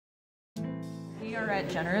We are at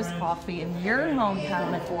Jena's Coffee in your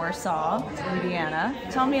hometown of Warsaw, Indiana.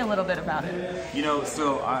 Tell me a little bit about it. You know,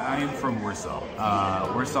 so I am from Warsaw.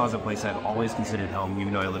 Warsaw is a place I've always considered home,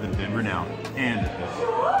 even though I live in Denver now. And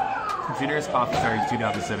Jena's Coffee started in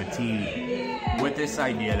 2017 with this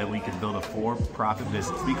idea that we could build a for-profit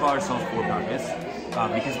business. We call ourselves for-profits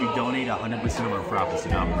because we donate 100% of our profits to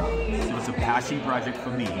nonprofits. So it's a passion project for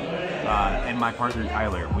me and my partner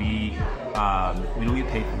Tyler. We don't get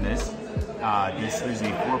paid from this. This is a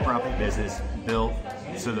for-profit business built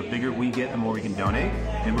so the bigger we get, the more we can donate.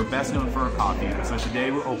 And we're best known for our coffee. So today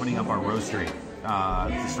we're opening up our roastery.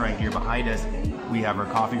 Just right here behind us, we have our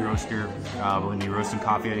coffee roaster. We're going to be roasting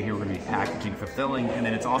coffee out of here. We're going to be packaging, fulfilling, and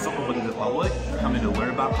then it's also open to the public. Come in to learn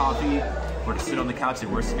about coffee, or to sit on the couch that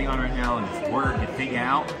we're sitting on right now and just work and hang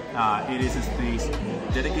out. It is a space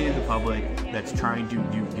dedicated to the public that's trying to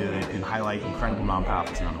do good and highlight incredible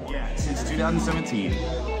nonprofits around the world. Yeah. Since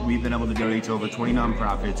 2017, we've been able to donate to over 20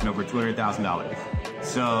 nonprofits and over $200,000.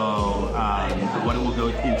 So what it will go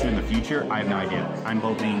into in the future, I have no idea. I'm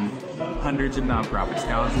hoping hundreds of nonprofits,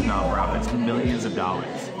 thousands of nonprofits, millions of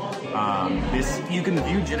dollars. You can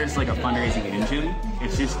view Jena's like a fundraising engine.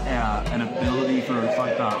 It's just an ability for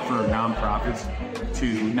nonprofits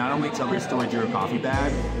to not only tell their story through a coffee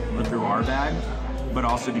bag, but through our bag, but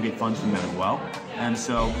also to get funds from them as well. And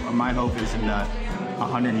so my hope is in the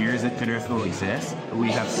 100 years that Jena's will exist, we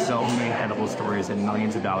have so many incredible stories and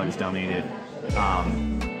millions of dollars donated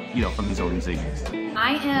from these organizations.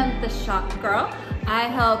 I am the shop girl. I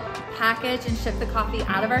help package and ship the coffee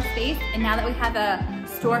out of our space, and now that we have a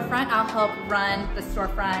storefront, I'll help run the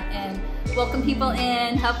storefront and welcome people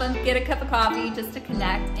in, help them get a cup of coffee just to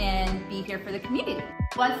connect and be here for the community.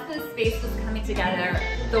 Once the space was coming together,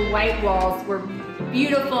 the white walls were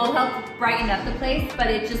beautiful, helped brighten up the place, but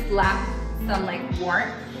it just lacked some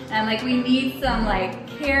warmth. And we need some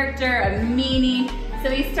character, a meaning. So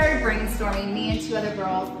we started brainstorming, me and two other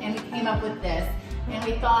girls, and we came up with this. And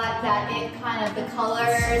we thought that the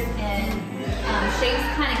colors and shapes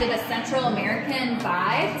kind of give a Central American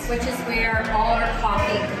vibe, which is where all our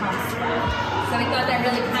coffee comes from. So we thought that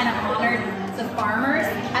really kind of honored the farmers,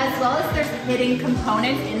 as well as there's hidden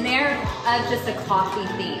components in there of just a coffee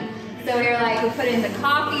theme. So we were we put in the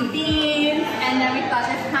coffee beans, and then we thought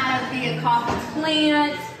this kind of be a coffee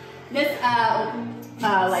plant. This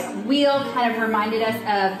wheel kind of reminded us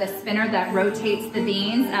of the spinner that rotates the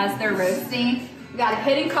beans as they're roasting. We got a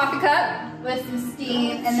hidden coffee cup with some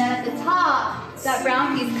steam, and then at the top, that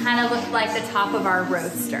brown piece kind of looked like the top of our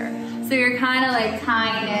roaster. So you're kind of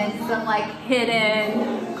tying in some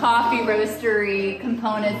hidden coffee roastery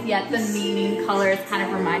components, yet the meaning colors kind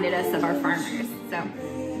of reminded us of our farmers. So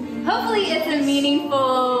hopefully it's a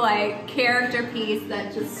meaningful character piece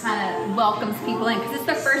that just kind of welcomes people in, because it's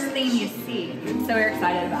the first thing you see. So we're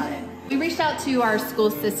excited about it. We reached out to our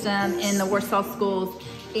school system in the Warsaw schools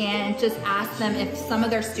and just asked them if some of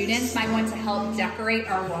their students might want to help decorate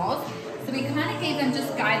our walls. So we kind of gave them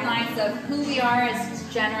just guidelines of who we are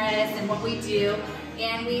as Jena's and what we do.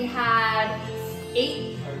 And we had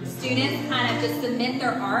 8 students kind of just submit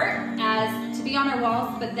their art as to be on our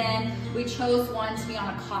walls, but then we chose one to be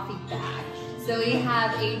on a coffee bag. So we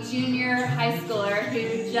have a junior high schooler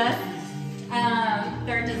who just,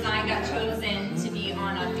 their design got chosen to be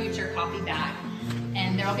on a future coffee bag.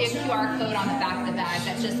 And there will be a QR code on the back of the bag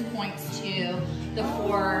that just points to the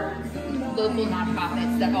 4 local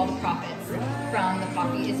nonprofits that all the profits from the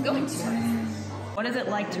coffee is going towards. What is it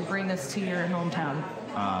like to bring this to your hometown?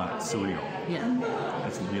 Surreal. Yeah.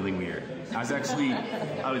 That's really weird. I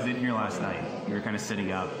was in here last night. We were kind of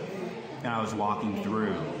sitting up, and I was walking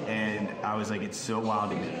through, and I was it's so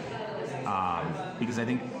wild to me. Because I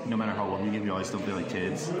think no matter how old you get, you always still feel like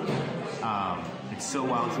kids. It's so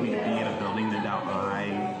wild to me to be in a building that now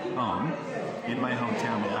I own in my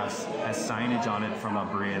hometown that has signage on it from a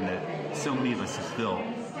brand that so many of us have built,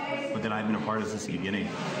 but that I've been a part of since the beginning.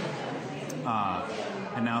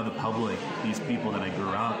 And now the public, these people that I grew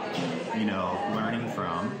up, learning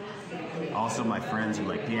from, also my friends and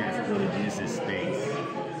my peers that really use this space.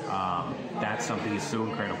 That's something that's so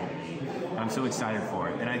incredible. I'm so excited for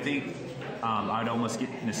it. And I think I'd almost get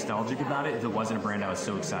nostalgic about it if it wasn't a brand I was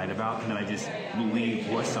so excited about. And then I just believe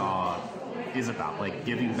Warsaw is about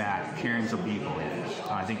giving back, caring for people.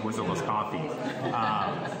 I think Warsaw loves coffee.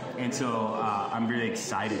 And so I'm really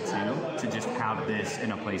excited to just have this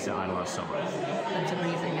in a place that I love so much. That's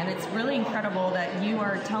amazing, and it's really incredible that you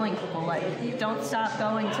are telling people don't stop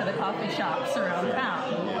going to the coffee shops around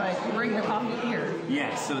town. Bring the coffee here.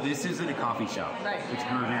 Yeah, so this isn't a coffee shop. Right.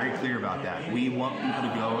 We're very clear about that. We want people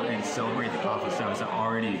to go and celebrate the coffee shops that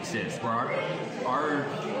already exist. Where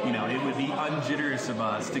it would be ungenerous of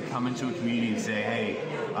us to come into a community meeting and say, hey,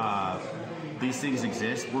 these things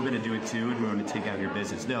exist, we're going to do it too, and we're going to take out your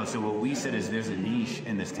business. No, so what we said is there's a niche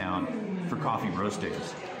in this town for coffee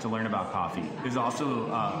roasters to learn about coffee. There's also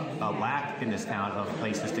a lack in this town of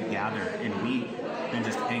places to gather and meet and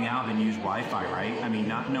just hang out and use Wi-Fi, right? I mean,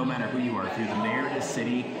 no matter who you are, if you're the mayor of the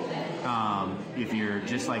city, if you're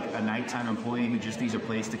just like a nighttime employee who just needs a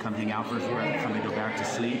place to come hang out for a few hours, come to go back to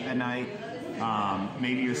sleep at night.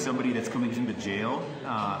 Maybe you're somebody that's coming into jail,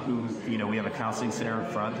 who, you know, we have a counseling center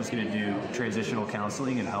up front that's going to do transitional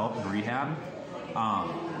counseling and help and rehab.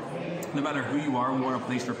 No matter who you are, we want a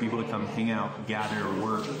place for people to come hang out, gather,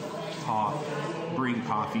 work, talk, bring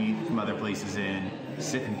coffee from other places in,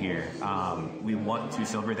 sit in here. We want to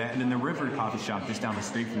celebrate that. And then the River Coffee Shop just down the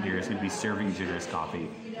street from here is going to be serving generous coffee.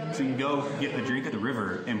 So you can go get the drink at the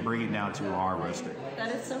river and bring it down to our roaster.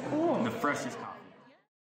 That is so cool. The freshest coffee.